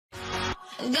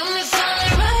Got me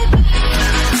falling right back.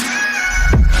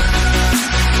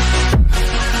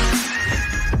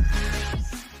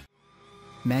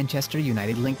 Manchester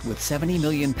United linked with £70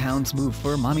 million move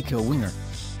for Monaco winger.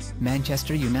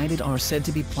 Manchester United are said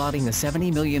to be plotting a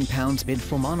 £70 million bid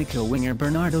for Monaco winger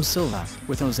Bernardo Silva,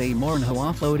 with Jose Mourinho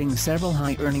offloading several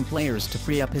high-earning players to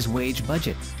free up his wage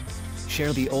budget.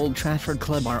 The Old Trafford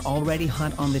club are already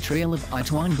hot on the trail of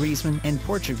Antoine Griezmann, and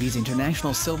Portuguese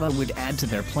international Silva would add to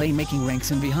their playmaking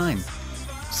ranks and behind.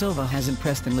 Silva has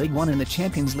impressed in League One and the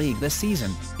Champions League this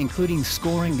season, including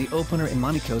scoring the opener in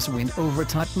Monaco's win over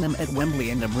Tottenham at Wembley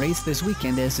and a brace this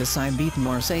weekend as his side beat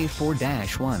Marseille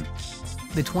 4-1.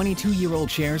 The 22-year-old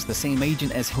shares the same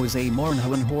agent as Jose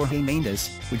Mourinho and Jorge Mendes,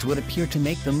 which would appear to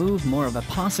make the move more of a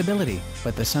possibility,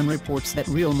 but The Sun reports that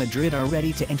Real Madrid are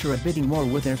ready to enter a bidding war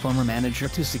with their former manager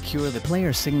to secure the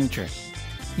player's signature.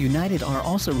 United are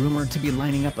also rumored to be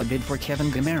lining up a bid for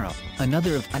Kevin Gameiro,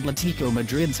 another of Atletico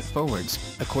Madrid's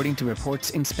forwards, according to reports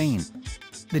in Spain.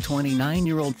 The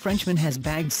 29-year-old Frenchman has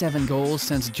bagged 7 goals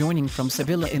since joining from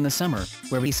Sevilla in the summer,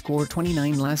 where he scored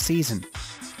 29 last season.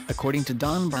 According to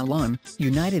Don Balon,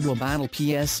 United will battle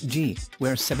PSG,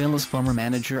 where Sevilla's former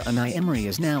manager Unai Emery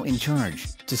is now in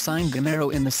charge, to sign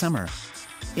Gameiro in the summer.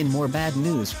 In more bad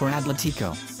news for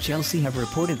Atletico, Chelsea have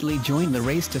reportedly joined the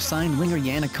race to sign winger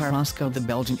Yannick Carrasco. The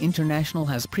Belgian international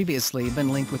has previously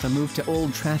been linked with a move to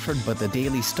Old Trafford, but the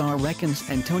Daily Star reckons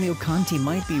Antonio Conte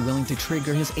might be willing to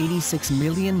trigger his £86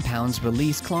 million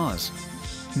release clause.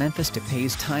 Memphis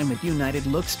Depay's time at United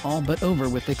looks all but over,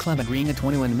 with the club agreeing a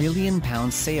 £21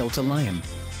 million sale to Lyon.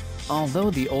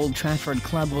 Although the Old Trafford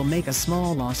club will make a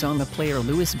small loss on the player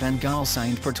Louis van Gaal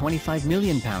signed for £25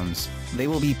 million, they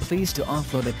will be pleased to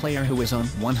offload a player who is on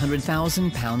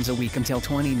 £100,000 a week until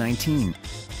 2019.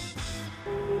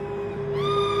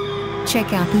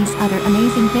 Check out these other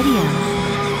amazing videos.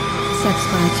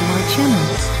 Subscribe to our channel.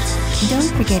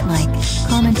 Don't forget like,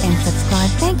 comment and subscribe.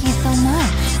 Thank you so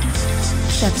much.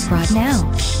 Subscribe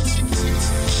now.